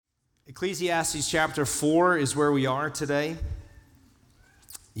Ecclesiastes chapter 4 is where we are today.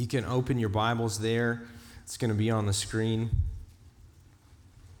 You can open your Bibles there. It's going to be on the screen.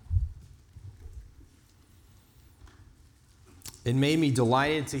 It made me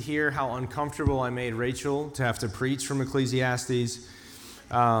delighted to hear how uncomfortable I made Rachel to have to preach from Ecclesiastes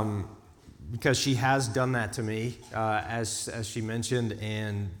because she has done that to me, as she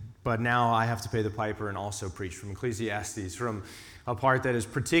mentioned, but now I have to pay the piper and also preach from Ecclesiastes, from a part that is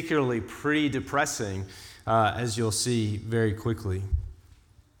particularly pretty depressing, as you'll see very quickly.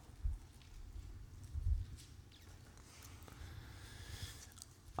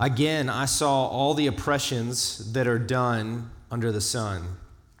 Again, I saw all the oppressions that are done under the sun.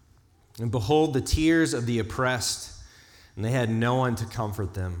 And behold, the tears of the oppressed, and they had no one to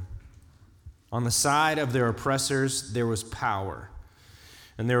comfort them. On the side of their oppressors there was power,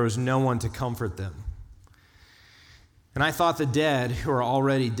 and there was no one to comfort them. And I thought the dead who are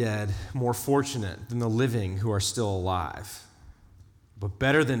already dead more fortunate than the living who are still alive. But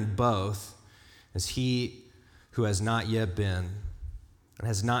better than both is he who has not yet been and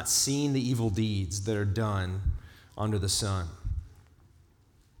has not seen the evil deeds that are done under the sun.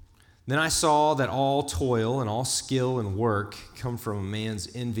 Then I saw that all toil and all skill and work come from a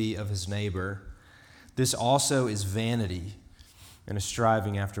man's envy of his neighbor. This also is vanity and a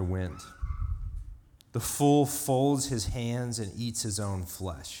striving after wind. The fool folds his hands and eats his own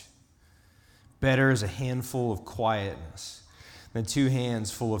flesh. Better is a handful of quietness than 2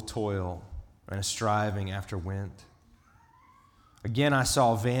 hands full of toil and a striving after wind. Again, I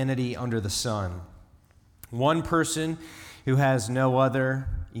saw vanity under the sun. One person who has no other,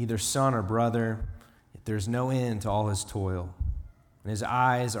 either son or brother, yet there's no end to all his toil, and his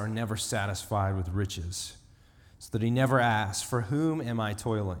eyes are never satisfied with riches, so that he never asks, "For whom am I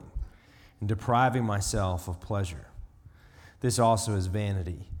toiling and depriving myself of pleasure?" This also is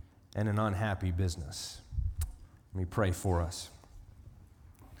vanity and an unhappy business. Let me pray for us.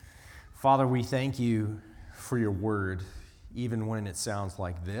 Father, we thank you for your word, even when it sounds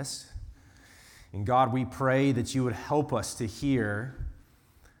like this. And God, we pray that you would help us to hear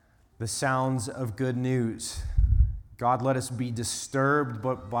the sounds of good news. God, let us be disturbed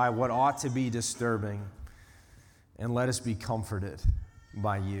by what ought to be disturbing, and let us be comforted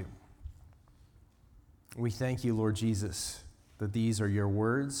by you. We thank you, Lord Jesus, that these are your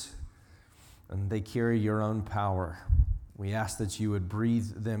words and they carry your own power. We ask that you would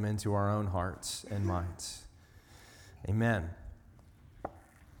breathe them into our own hearts and minds. Amen.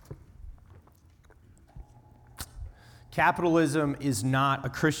 Capitalism is not a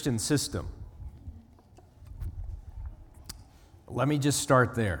Christian system. Let me just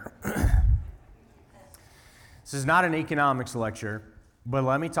start there. This is not an economics lecture, but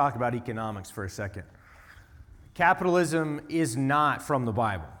let me talk about economics for a second. Capitalism is not from the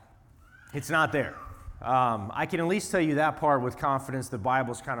Bible. It's not there. I can at least tell you that part with confidence. The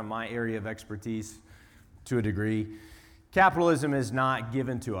Bible's kind of my area of expertise to a degree. Capitalism is not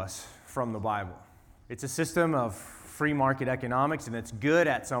given to us from the Bible. It's a system of free market economics, and it's good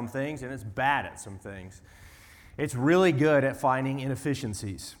at some things, and it's bad at some things. It's really good at finding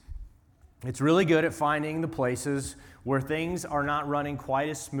inefficiencies. It's really good at finding the places where things are not running quite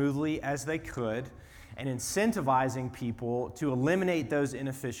as smoothly as they could, and incentivizing people to eliminate those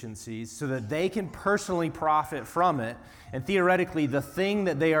inefficiencies so that they can personally profit from it. And theoretically, the thing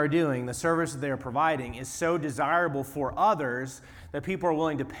that they are doing, the service that they are providing, is so desirable for others that people are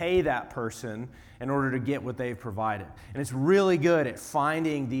willing to pay that person in order to get what they've provided. And it's really good at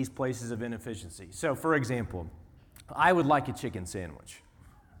finding these places of inefficiency. So, for example, I would like a chicken sandwich.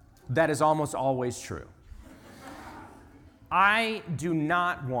 That is almost always true. I do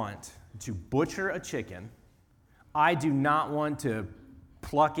not want to butcher a chicken. I do not want to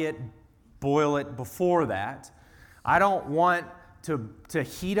pluck it, boil it before that. I don't want to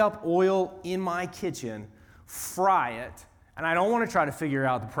heat up oil in my kitchen, fry it, and I don't want to try to figure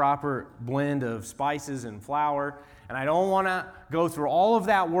out the proper blend of spices and flour, and I don't want to go through all of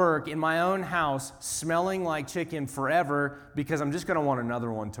that work in my own house smelling like chicken forever because I'm just going to want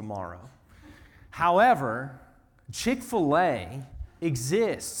another one tomorrow. However, Chick-fil-A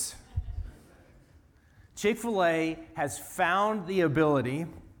exists. Chick-fil-A has found the ability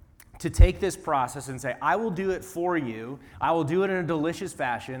to take this process and say, I will do it for you. I will do it in a delicious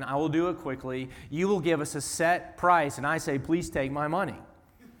fashion. I will do it quickly. You will give us a set price, and I say, please take my money.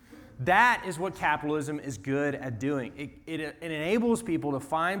 That is what capitalism is good at doing. It enables people to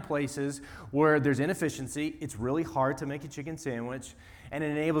find places where there's inefficiency. It's really hard to make a chicken sandwich. And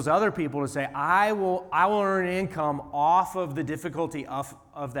it enables other people to say, I will earn income off of the difficulty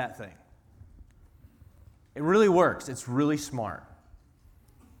of that thing. It really works. It's really smart.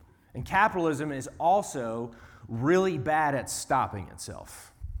 And capitalism is also really bad at stopping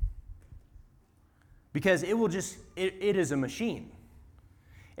itself. Because it is a machine.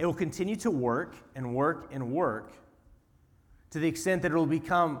 It will continue to work and work and work to the extent that it will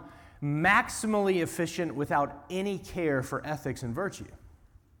become maximally efficient without any care for ethics and virtue.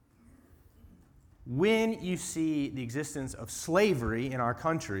 When you see the existence of slavery in our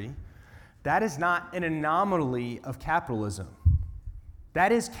country, that is not an anomaly of capitalism.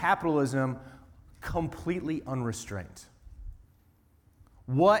 That is capitalism completely unrestrained.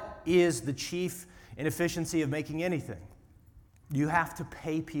 What is the chief inefficiency of making anything? You have to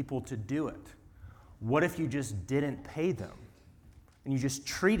pay people to do it. What if you just didn't pay them and you just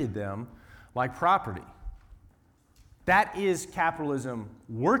treated them like property? That is capitalism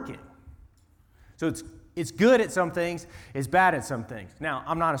working. So it's good at some things, it's bad at some things. Now,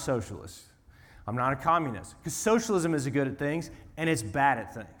 I'm not a socialist. I'm not a communist. Because socialism is good at things and it's bad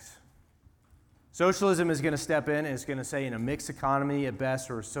at things. Socialism is going to step in and it's going to say in a mixed economy at best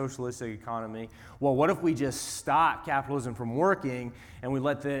or a socialistic economy, well, what if we just stop capitalism from working and we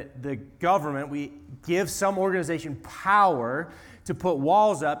let the government, we give some organization power to put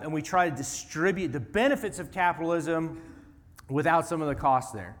walls up and we try to distribute the benefits of capitalism without some of the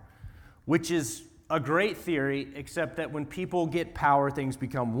costs there, which is a great theory, except that when people get power, things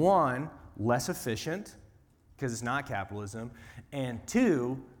become, one, less efficient, because it's not capitalism, and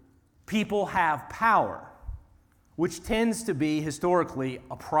two, people have power, which tends to be historically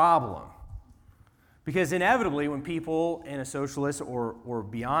a problem. Because inevitably, when people in a socialist or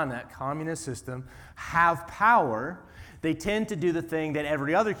beyond that communist system have power, they tend to do the thing that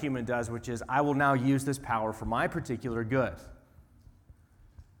every other human does, which is, I will now use this power for my particular good.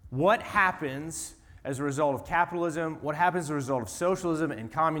 What happens as a result of capitalism? What happens as a result of socialism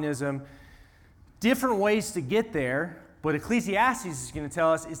and communism? Different ways to get there, but Ecclesiastes is going to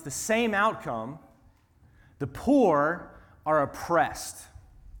tell us it's the same outcome. The poor are oppressed.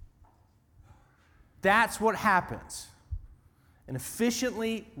 That's what happens. An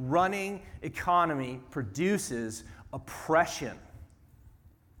efficiently running economy produces oppression.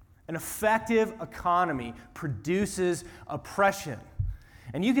 An effective economy produces oppression.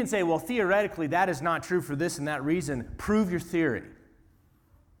 And you can say, well, theoretically, that is not true for this and that reason. Prove your theory.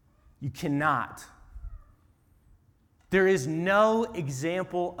 You cannot. There is no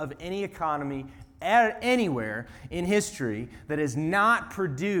example of any economy anywhere in history that has not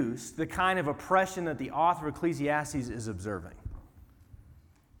produced the kind of oppression that the author of Ecclesiastes is observing.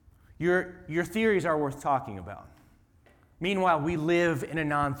 Your theories are worth talking about. Meanwhile, we live in a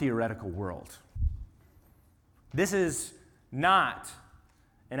non-theoretical world. This is not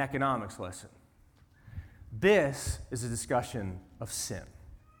an economics lesson. This is a discussion of sin.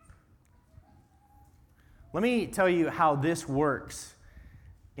 Let me tell you how this works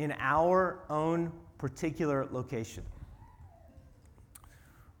in our own particular location.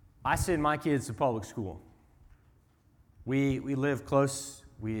 I send my kids to public school. We live close.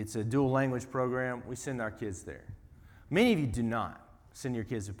 It's a dual language program. We send our kids there. Many of you do not send your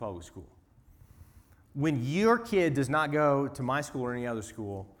kids to public school. When your kid does not go to my school or any other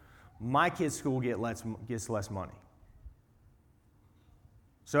school, my kid's school gets less money.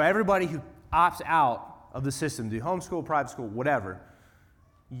 So everybody who opts out of the system, do homeschool, private school, whatever,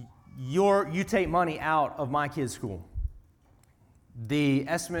 you take money out of my kid's school. The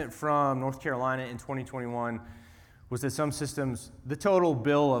estimate from North Carolina in 2021 was that some systems, the total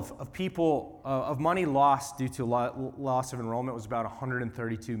bill of money lost due to loss of enrollment was about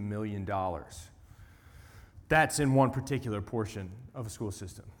 $132 million. That's in one particular portion of a school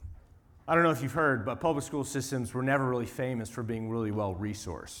system. I don't know if you've heard, but public school systems were never really famous for being really well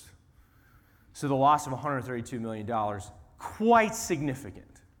resourced. So the loss of $132 million, quite significant.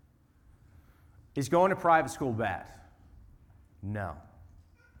 Is going to private school bad? No.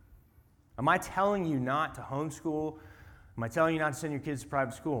 Am I telling you not to homeschool? Am I telling you not to send your kids to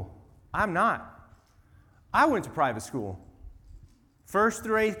private school? I'm not. I went to private school. 1st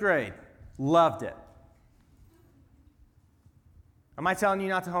through 8th grade. Loved it. Am I telling you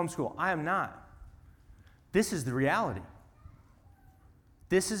not to homeschool? I am not. This is the reality.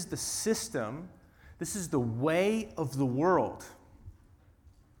 This is the system. This is the way of the world.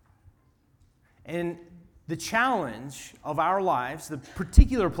 And the challenge of our lives, the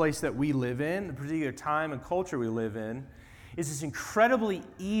particular place that we live in, the particular time and culture we live in, is it's incredibly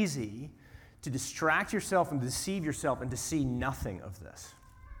easy to distract yourself and deceive yourself and to see nothing of this.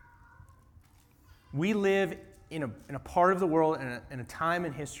 We live in a part of the world, in a time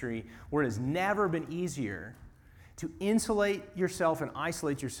in history where it has never been easier to insulate yourself and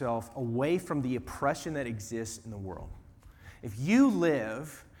isolate yourself away from the oppression that exists in the world. If you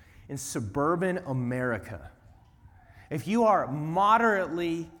live in suburban America, if you are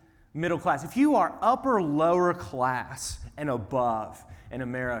moderately middle class, if you are upper lower class and above in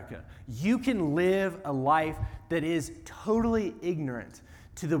America, you can live a life that is totally ignorant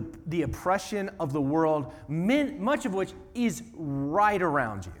to the oppression of the world, much of which is right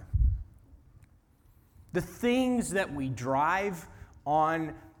around you. The things that we drive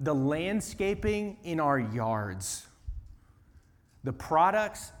on, the landscaping in our yards, the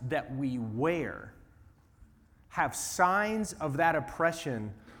products that we wear have signs of that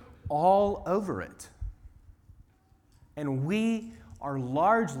oppression all over it. And we are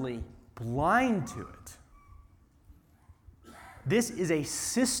largely blind to it. This is a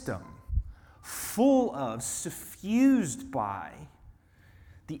system full of, suffused by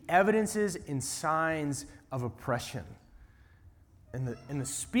the evidences and signs of oppression. And the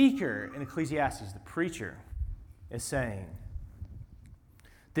speaker in Ecclesiastes, the preacher, is saying,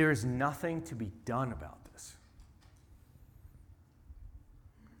 there is nothing to be done about this.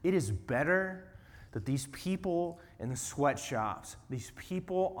 It is better that these people in the sweatshops, these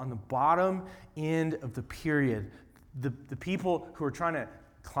people on the bottom end of the period, the people who are trying to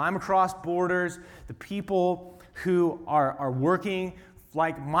climb across borders, the people who are working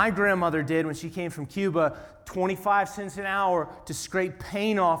like my grandmother did when she came from Cuba, 25 cents an hour to scrape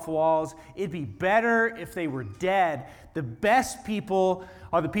paint off walls. It'd be better if they were dead. The best people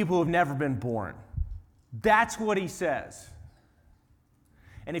are the people who have never been born. That's what he says.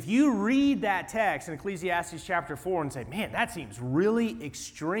 And if you read that text in Ecclesiastes chapter 4 and say, man, that seems really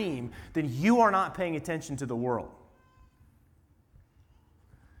extreme, then you are not paying attention to the world.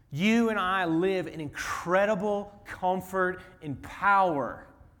 You and I live in incredible comfort and power.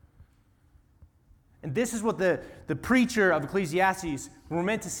 And this is what the preacher of Ecclesiastes were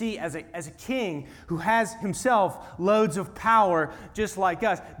meant to see as a king who has himself loads of power just like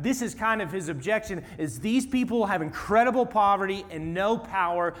us. This is kind of his objection, is these people have incredible poverty and no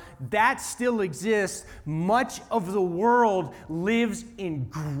power. That still exists. Much of the world lives in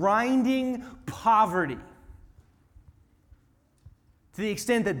grinding poverty, to the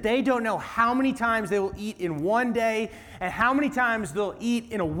extent that they don't know how many times they will eat in one day, and how many times they'll eat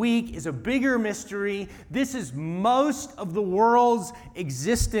in a week is a bigger mystery. This is most of the world's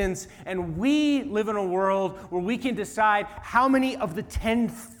existence, and we live in a world where we can decide how many of the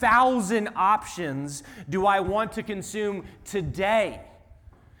 10,000 options do I want to consume today.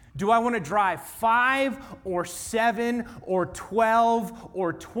 Do I want to drive 5 or 7 or 12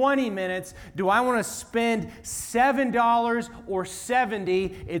 or 20 minutes? Do I want to spend $7 or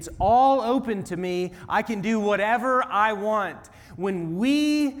 $70? It's all open to me. I can do whatever I want. When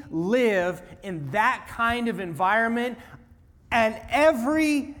we live in that kind of environment, and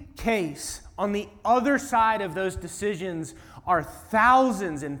every case on the other side of those decisions are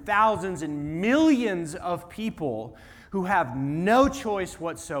thousands and thousands and millions of people who have no choice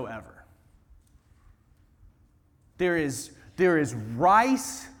whatsoever. There is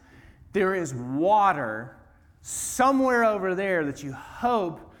rice, there is water somewhere over there that you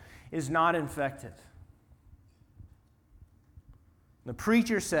hope is not infected. The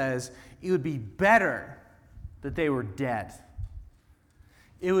preacher says it would be better that they were dead.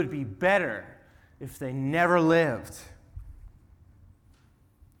 It would be better if they never lived.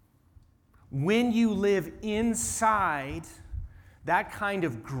 When you live inside that kind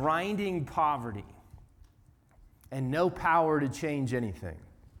of grinding poverty and no power to change anything,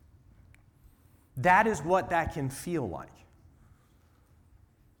 that is what that can feel like.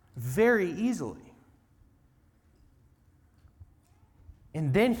 Very easily.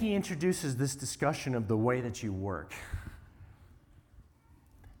 And then he introduces this discussion of the way that you work.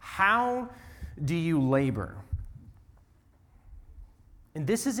 How do you labor? And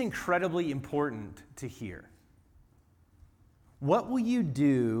this is incredibly important to hear. What will you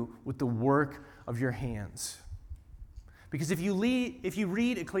do with the work of your hands? Because if you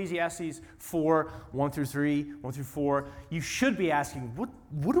read Ecclesiastes 4, 1 through 3, 1 through 4, you should be asking,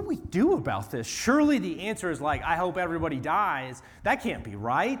 what do we do about this? Surely the answer is like, I hope everybody dies. That can't be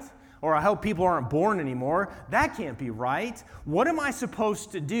right. Or I hope people aren't born anymore. That can't be right. What am I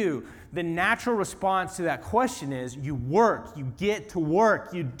supposed to do? The natural response to that question is you work, you get to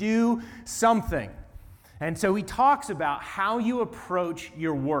work, you do something. And so he talks about how you approach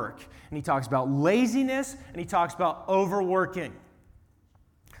your work. And he talks about laziness, and he talks about overworking.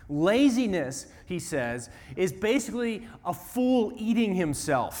 Laziness, he says, is basically a fool eating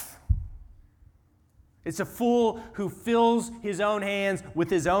himself. It's a fool who fills his own hands with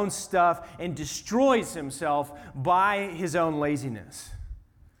his own stuff and destroys himself by his own laziness.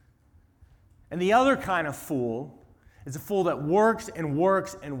 And the other kind of fool It's a fool that works and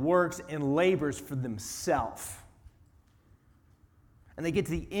works and works and labors for themselves. And they get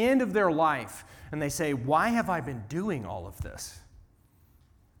to the end of their life and they say, why have I been doing all of this?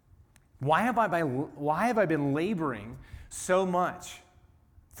 Why have I been laboring so much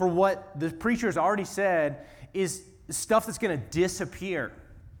for what the preacher has already said is stuff that's going to disappear?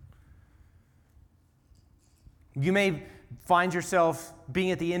 You may find yourself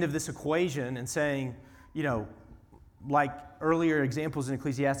being at the end of this equation and saying, like earlier examples in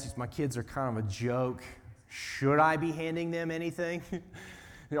Ecclesiastes, my kids are kind of a joke. Should I be handing them anything?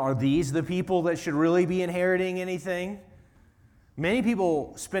 Are these the people that should really be inheriting anything? Many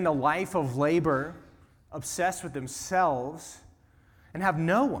people spend a life of labor obsessed with themselves and have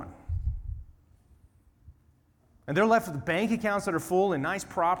no one. And they're left with bank accounts that are full and nice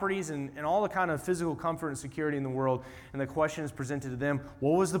properties and all the kind of physical comfort and security in the world. And the question is presented to them,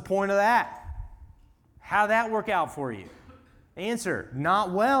 what was the point of that? How did that work out for you? Answer,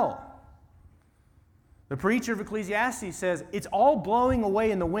 not well. The preacher of Ecclesiastes says, it's all blowing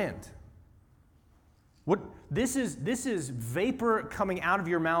away in the wind. This is vapor coming out of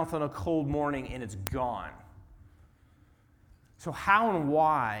your mouth on a cold morning and it's gone. So how and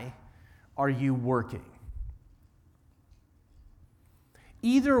why are you working?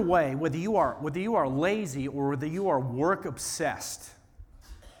 Either way, whether you are lazy or whether you are work obsessed,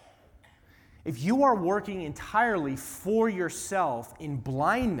 if you are working entirely for yourself in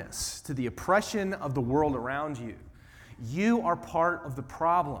blindness to the oppression of the world around you, you are part of the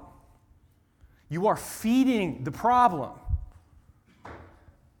problem. You are feeding the problem.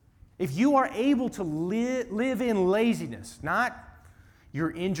 If you are able to live in laziness, not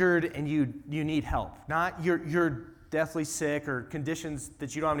you're injured and you need help, not you're deathly sick or conditions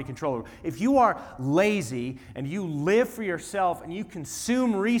that you don't have any control over. If you are lazy and you live for yourself and you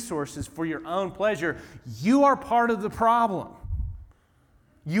consume resources for your own pleasure, you are part of the problem.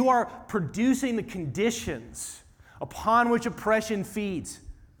 You are producing the conditions upon which oppression feeds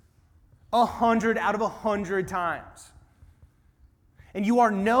 100 out of 100 times. And you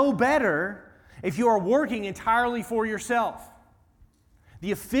are no better if you are working entirely for yourself.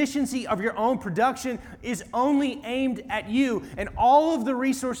 The efficiency of your own production is only aimed at you, and all of the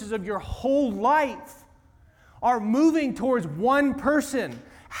resources of your whole life are moving towards one person.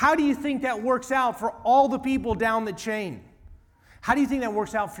 How do you think that works out for all the people down the chain? How do you think that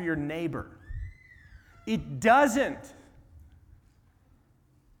works out for your neighbor? It doesn't.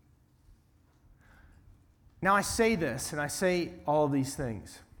 Now I say this, and I say all of these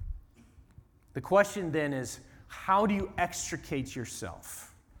things. The question then is, how do you extricate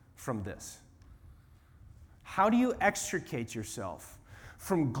yourself from this? How do you extricate yourself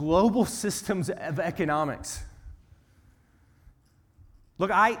from global systems of economics? Look,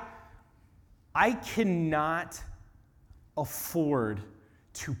 I cannot afford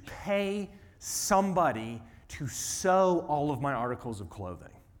to pay somebody to sew all of my articles of clothing.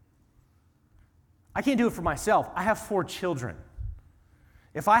 I can't do it for myself. I have 4 children.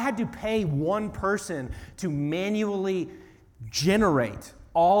 If I had to pay one person to manually generate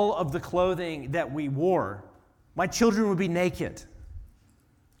all of the clothing that we wore, my children would be naked.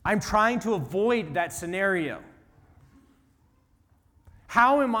 I'm trying to avoid that scenario.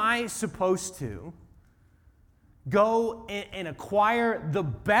 How am I supposed to go and acquire the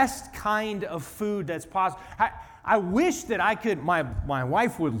best kind of food that's possible? I wish that I could, my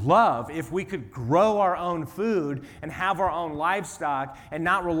wife would love if we could grow our own food and have our own livestock and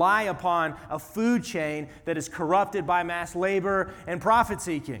not rely upon a food chain that is corrupted by mass labor and profit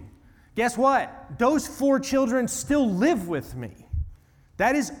seeking. Guess what? Those 4 children still live with me.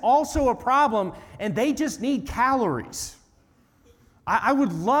 That is also a problem, and they just need calories. I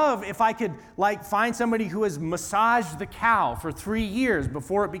would love if I could find somebody who has massaged the cow for 3 years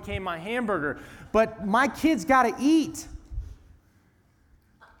before it became my hamburger. But my kids got to eat.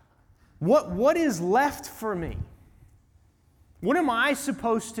 What is left for me? What am I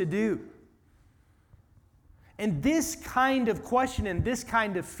supposed to do? And this kind of question and this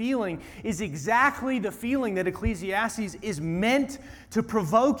kind of feeling is exactly the feeling that Ecclesiastes is meant to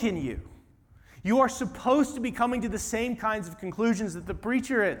provoke in you. You are supposed to be coming to the same kinds of conclusions that the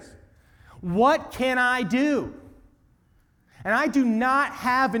preacher is. What can I do? And I do not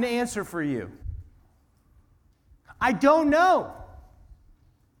have an answer for you. I don't know.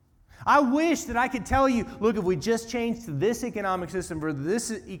 I wish that I could tell you, look, if we just change to this economic system or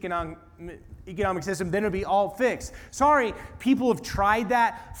this economic system, then it'll be all fixed. Sorry, people have tried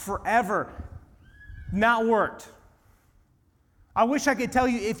that forever. Not worked. I wish I could tell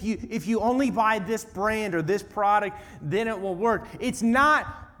you if you only buy this brand or this product, then it will work. It's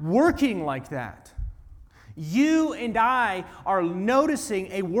not working like that. You and I are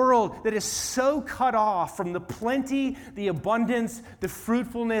noticing a world that is so cut off from the plenty, the abundance, the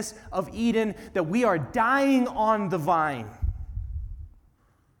fruitfulness of Eden that we are dying on the vine.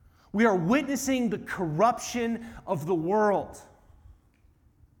 We are witnessing the corruption of the world.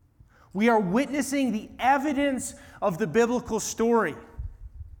 We are witnessing the evidence of the biblical story.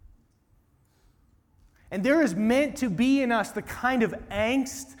 And there is meant to be in us the kind of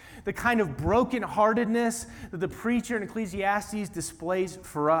angst, the kind of brokenheartedness that the preacher in Ecclesiastes displays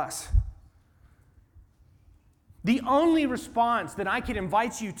for us. The only response that I can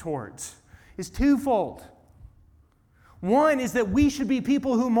invite you towards is twofold. One is that we should be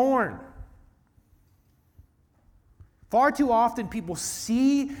people who mourn. Far too often people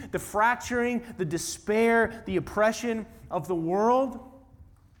see the fracturing, the despair, the oppression of the world,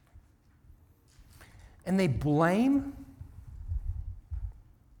 and they blame.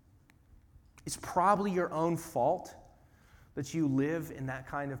 It's probably your own fault that you live in that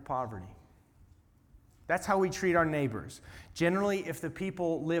kind of poverty. That's how we treat our neighbors. Generally, if the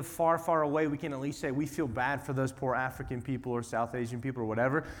people live far, far away, we can at least say we feel bad for those poor African people or South Asian people or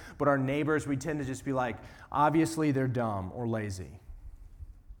whatever. But our neighbors, we tend to just be like, obviously they're dumb or lazy.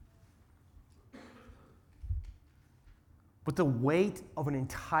 But the weight of an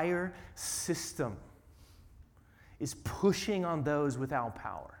entire system is pushing on those without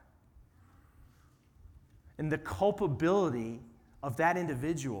power. And the culpability of that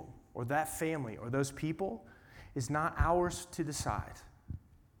individual or that family or those people is not ours to decide.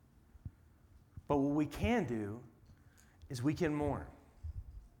 But what we can do is we can mourn.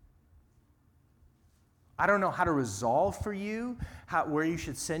 I don't know how to resolve for you where you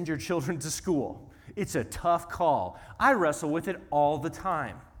should send your children to school. It's a tough call. I wrestle with it all the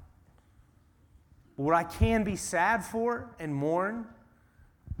time. But what I can be sad for and mourn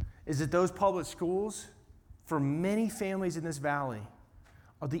is that those public schools, for many families in this valley,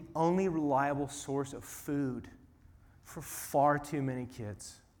 are the only reliable source of food for far too many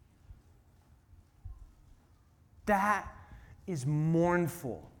kids. That is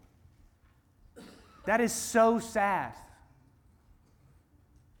mournful. That is so sad.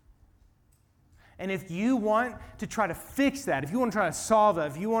 And if you want to try to fix that, if you want to try to solve that,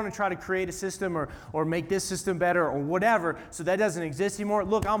 if you want to try to create a system or make this system better or whatever so that doesn't exist anymore,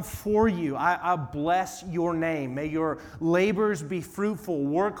 look, I'm for you. I bless your name. May your labors be fruitful.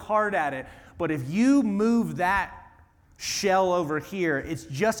 Work hard at it. But if you move that shell over here, it's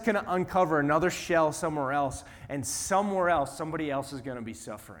just going to uncover another shell somewhere else, and somewhere else, somebody else is going to be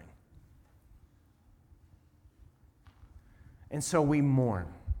suffering. And so we mourn.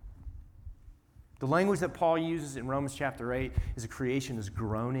 The language that Paul uses in Romans chapter 8 is a creation is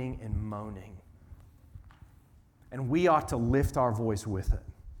groaning and moaning. And we ought to lift our voice with it,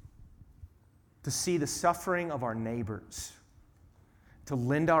 to see the suffering of our neighbors, to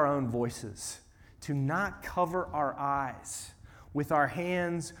lend our own voices, to not cover our eyes with our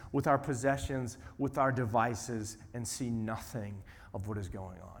hands, with our possessions, with our devices, and see nothing of what is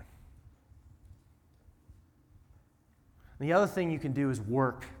going on. The other thing you can do is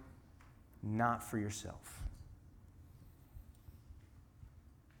work not for yourself.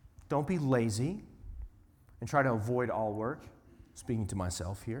 Don't be lazy and try to avoid all work. Speaking to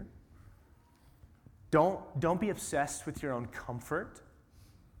myself here. Don't be obsessed with your own comfort.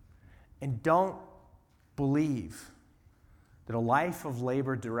 And don't believe that a life of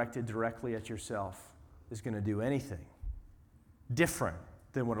labor directed directly at yourself is going to do anything different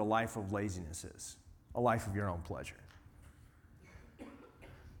than what a life of laziness is, a life of your own pleasure.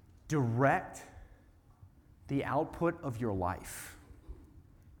 Direct the output of your life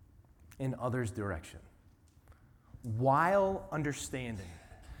in others' direction, while understanding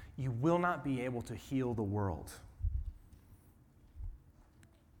you will not be able to heal the world.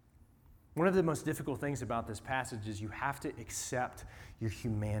 One of the most difficult things about this passage is you have to accept your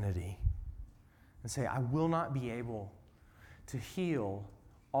humanity and say, I will not be able to heal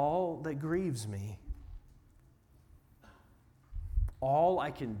all that grieves me. All I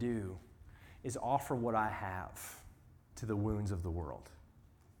can do is offer what I have to the wounds of the world.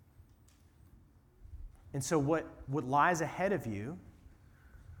 And so what lies ahead of you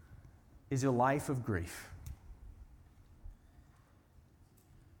is a life of grief.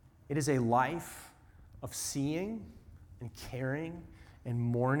 It is a life of seeing and caring and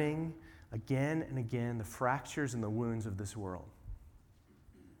mourning again and again the fractures and the wounds of this world.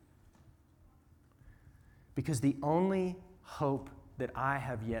 Because the only hope that I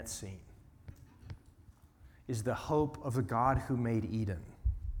have yet seen is the hope of the God who made Eden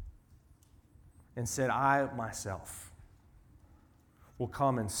and said, I myself will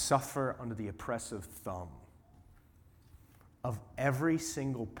come and suffer under the oppressive thumb of every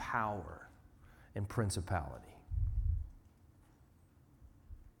single power and principality.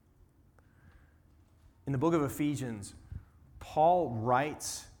 In the book of Ephesians, Paul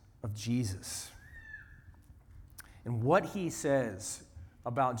writes of Jesus. And what he says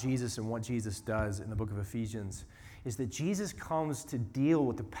about Jesus and what Jesus does in the book of Ephesians is that Jesus comes to deal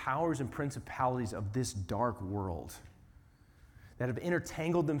with the powers and principalities of this dark world that have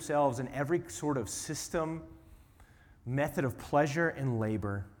intertangled themselves in every sort of system, method of pleasure and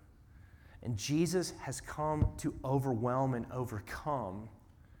labor. And Jesus has come to overwhelm and overcome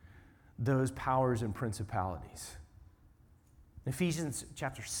those powers and principalities. In Ephesians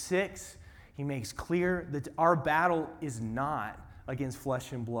chapter 6, he makes clear that our battle is not against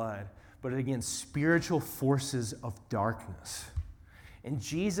flesh and blood, but against spiritual forces of darkness. And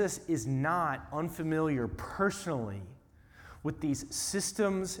Jesus is not unfamiliar personally with these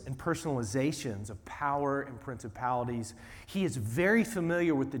systems and personalizations of power and principalities. He is very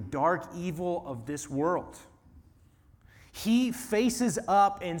familiar with the dark evil of this world. He faces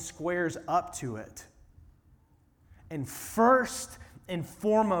up and squares up to it. And first and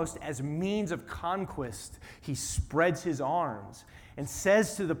foremost, as means of conquest, he spreads his arms and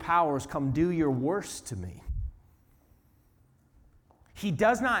says to the powers, "Come do your worst to me." He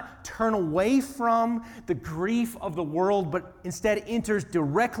does not turn away from the grief of the world, but instead enters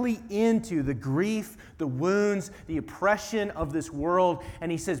directly into the grief, the wounds, the oppression of this world,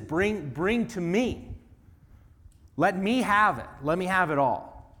 and he says, bring to me. Let me have it. Let me have it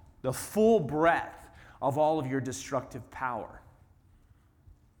all. The full breadth of all of your destructive power.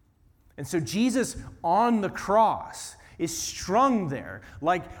 And so Jesus on the cross is strung there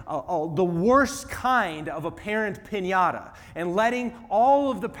like the worst kind of apparent piñata, and letting all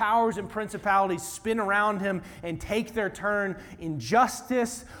of the powers and principalities spin around him and take their turn.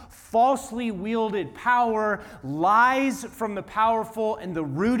 Injustice, falsely wielded power, lies from the powerful, and the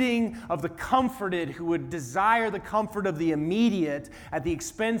rooting of the comforted who would desire the comfort of the immediate at the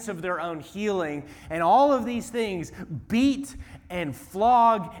expense of their own healing. And all of these things beat and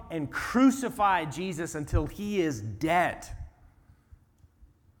flog and crucify Jesus until he is dead,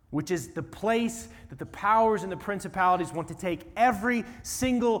 which is the place that the powers and the principalities want to take every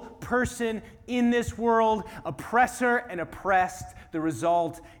single person in this world, oppressor and oppressed. The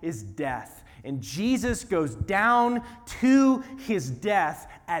result is death. And Jesus goes down to his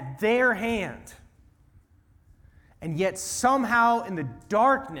death at their hand. And yet somehow in the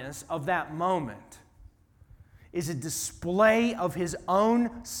darkness of that moment is a display of his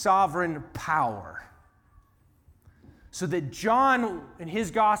own sovereign power. So that John in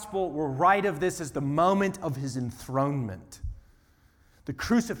his gospel will write of this as the moment of his enthronement. The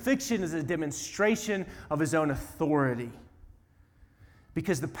crucifixion is a demonstration of his own authority,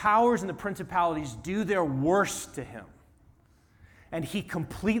 because the powers and the principalities do their worst to him, and he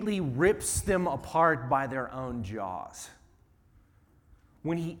completely rips them apart by their own jaws.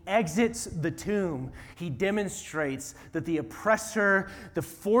 When he exits the tomb, he demonstrates that the oppressor, the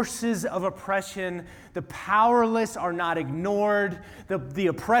forces of oppression, the powerless are not ignored. The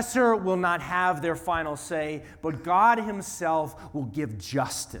oppressor will not have their final say, but God himself will give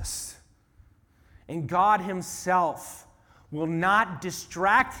justice. And God himself will not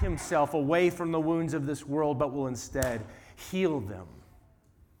distract himself away from the wounds of this world, but will instead heal them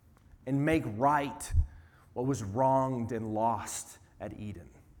and make right what was wronged and lost at Eden.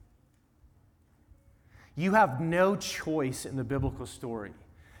 You have no choice in the biblical story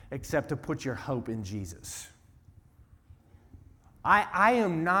except to put your hope in Jesus. I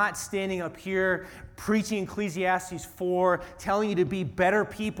am not standing up here preaching Ecclesiastes 4, telling you to be better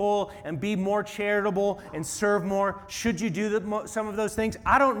people and be more charitable and serve more. Should you do some of those things?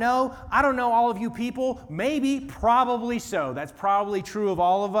 I don't know. I don't know all of you people. Maybe, probably so. That's probably true of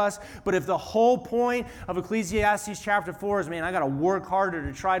all of us. But if the whole point of Ecclesiastes chapter 4 is, man, I got to work harder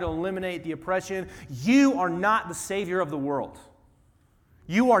to try to eliminate the oppression, you are not the Savior of the world.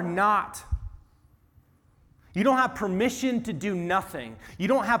 You are not. You don't have permission to do nothing. You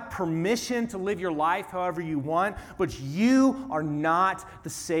don't have permission to live your life however you want, but you are not the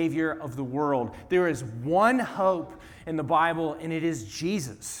Savior of the world. There is one hope in the Bible, and it is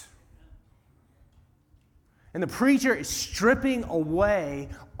Jesus. And the preacher is stripping away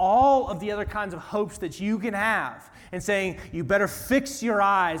all of the other kinds of hopes that you can have and saying, you better fix your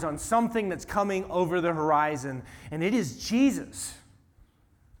eyes on something that's coming over the horizon, and it is Jesus.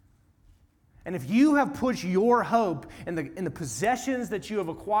 And if you have put your hope in the possessions that you have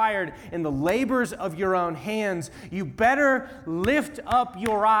acquired, in the labors of your own hands, you better lift up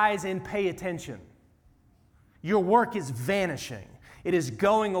your eyes and pay attention. Your work is vanishing. It is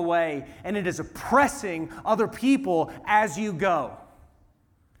going away, and it is oppressing other people as you go.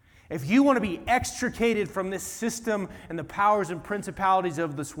 If you want to be extricated from this system and the powers and principalities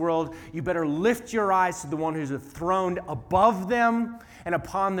of this world, you better lift your eyes to the one who's enthroned above them and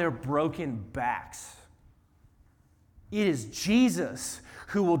upon their broken backs. It is Jesus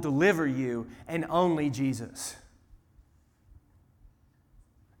who will deliver you, and only Jesus.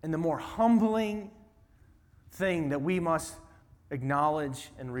 And the more humbling thing that we must acknowledge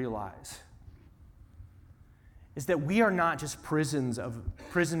and realize is that we are not just prisoners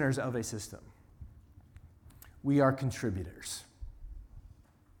of a system. We are contributors.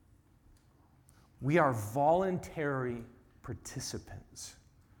 We are voluntary participants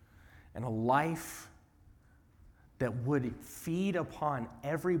in a life that would feed upon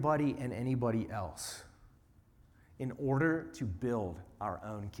everybody and anybody else in order to build our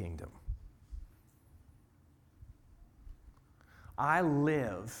own kingdom. I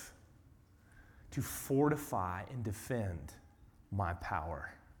live to fortify and defend my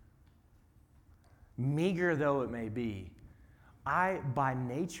power. Meager though it may be, I, by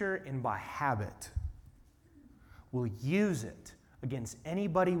nature and by habit, will use it against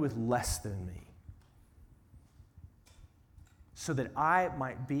anybody with less than me so that I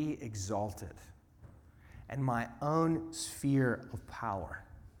might be exalted in my own sphere of power.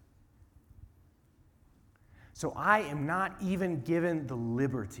 So I am not even given the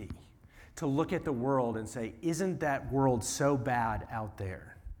liberty to look at the world and say, isn't that world so bad out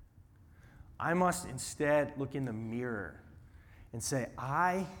there? I must instead look in the mirror and say,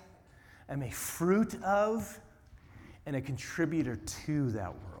 I am a fruit of and a contributor to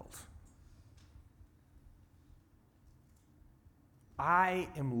that world. I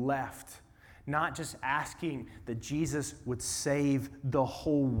am left not just asking that Jesus would save the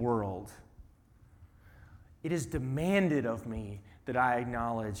whole world. It is demanded of me that I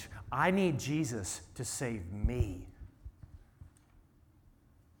acknowledge I need Jesus to save me.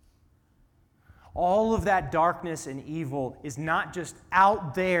 All of that darkness and evil is not just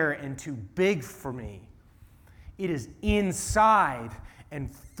out there and too big for me. It is inside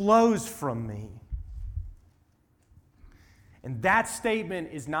and flows from me. And that statement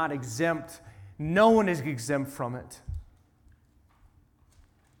is not exempt. No one is exempt from it.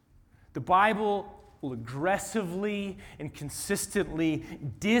 The Bible will aggressively and consistently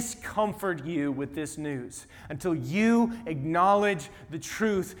discomfort you with this news. Until you acknowledge the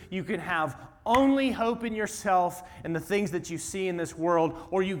truth, you can have only hope in yourself and the things that you see in this world,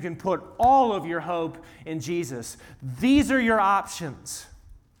 or you can put all of your hope in Jesus. These are your options.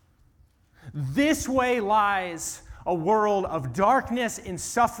 This way lies a world of darkness and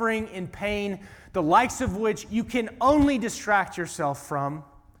suffering and pain, the likes of which you can only distract yourself from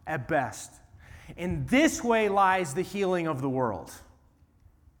at best. In this way lies the healing of the world.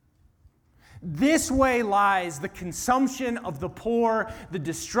 This way lies the consumption of the poor, the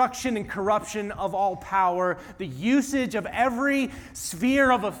destruction and corruption of all power, the usage of every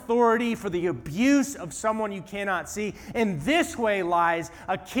sphere of authority for the abuse of someone you cannot see. In this way lies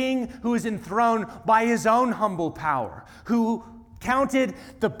a king who is enthroned by his own humble power, who counted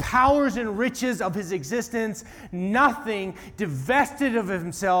the powers and riches of his existence nothing, divested of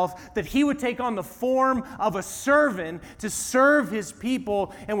himself, that he would take on the form of a servant to serve his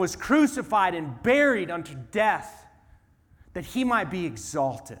people, and was crucified and buried unto death, that he might be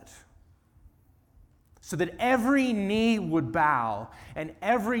exalted, so that every knee would bow and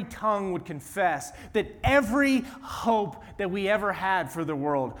every tongue would confess that every hope that we ever had for the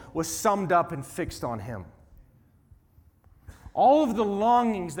world was summed up and fixed on him. All of the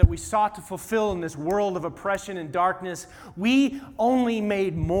longings that we sought to fulfill in this world of oppression and darkness, we only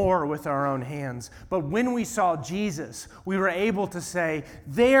made more with our own hands. But when we saw Jesus, we were able to say,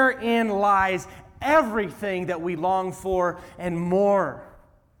 therein lies everything that we long for and more.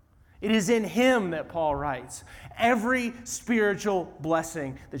 It is in him that Paul writes, every spiritual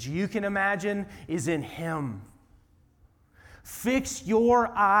blessing that you can imagine is in him. Fix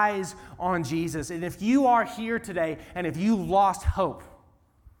your eyes on Jesus. And if you are here today and if you lost hope,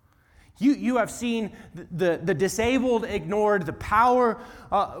 you have seen the disabled ignored, the power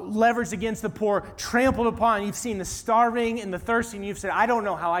leveraged against the poor trampled upon, you've seen the starving and the thirsty, and you've said, I don't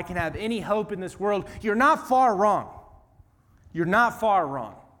know how I can have any hope in this world. You're not far wrong. You're not far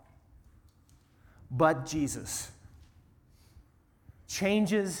wrong. But Jesus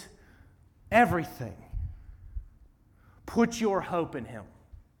changes everything. Put your hope in him.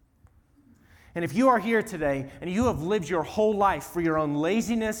 And if you are here today and you have lived your whole life for your own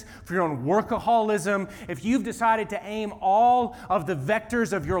laziness, for your own workaholism, if you've decided to aim all of the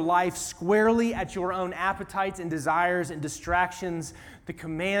vectors of your life squarely at your own appetites and desires and distractions, the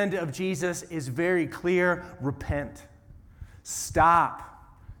command of Jesus is very clear: repent. Stop.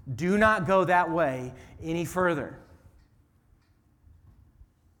 Do not go that way any further.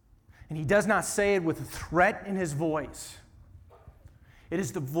 And he does not say it with a threat in his voice. It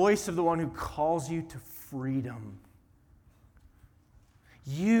is the voice of the one who calls you to freedom.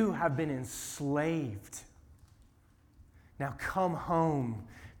 You have been enslaved. Now come home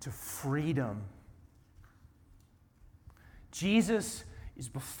to freedom. Jesus is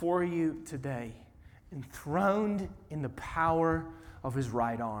before you today, enthroned in the power of his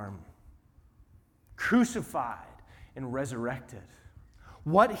right arm, crucified and resurrected.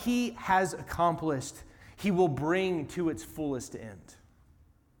 What he has accomplished, he will bring to its fullest end.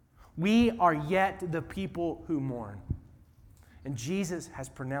 We are yet the people who mourn. And Jesus has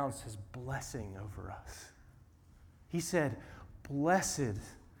pronounced his blessing over us. He said, "Blessed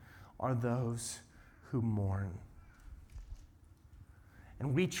are those who mourn."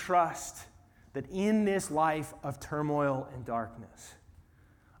 And we trust that in this life of turmoil and darkness,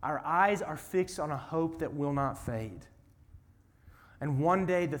 our eyes are fixed on a hope that will not fade. And one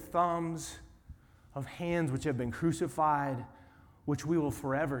day the thumbs of hands which have been crucified, which we will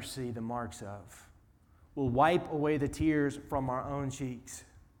forever see the marks of, will wipe away the tears from our own cheeks.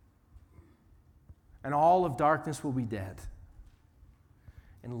 And all of darkness will be dead.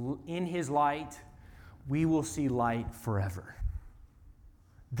 And in his light, we will see light forever.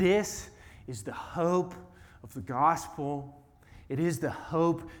 This is the hope of the gospel. It is the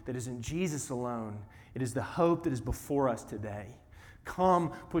hope that is in Jesus alone. It is the hope that is before us today. Come,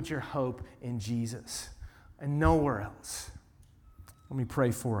 put your hope in Jesus and nowhere else. Let me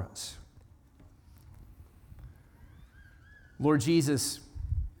pray for us. Lord Jesus,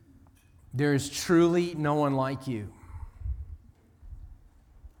 there is truly no one like you.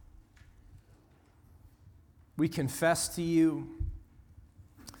 We confess to you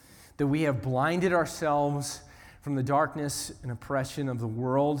that we have blinded ourselves from the darkness and oppression of the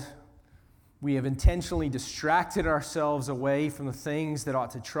world. We have intentionally distracted ourselves away from the things that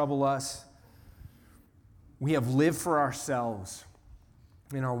ought to trouble us. We have lived for ourselves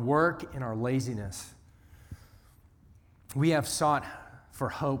in our work, in our laziness. We have sought for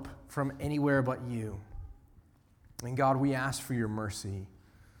hope from anywhere but you. And God, we ask for your mercy.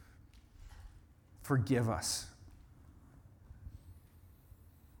 Forgive us.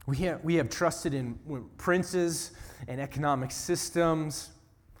 We have trusted in princes and economic systems.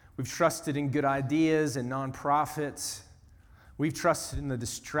 We've trusted in good ideas and nonprofits. We've trusted in the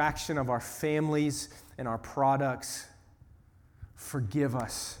distraction of our families and our products. Forgive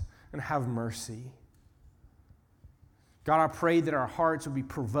us and have mercy. God, I pray that our hearts will be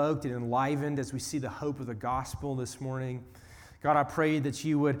provoked and enlivened as we see the hope of the gospel this morning. God, I pray that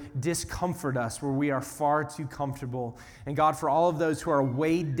you would discomfort us where we are far too comfortable. And God, for all of those who are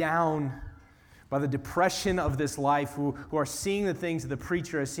weighed down by the depression of this life, who are seeing the things that the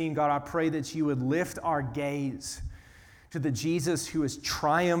preacher has seen, God, I pray that you would lift our gaze to the Jesus who has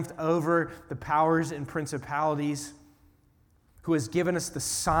triumphed over the powers and principalities, who has given us the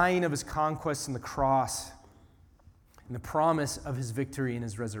sign of his conquest in the cross and the promise of his victory in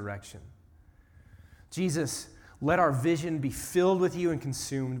his resurrection. Jesus, let our vision be filled with you and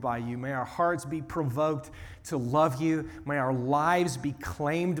consumed by you. May our hearts be provoked to love you. May our lives be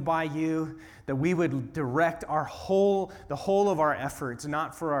claimed by you, that we would direct the whole of our efforts,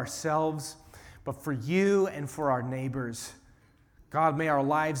 not for ourselves, but for you and for our neighbors. God, may our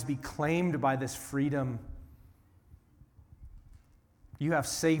lives be claimed by this freedom. You have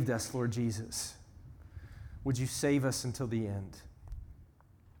saved us, Lord Jesus. Would you save us until the end?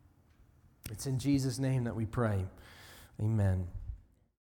 It's in Jesus' name that we pray. Amen.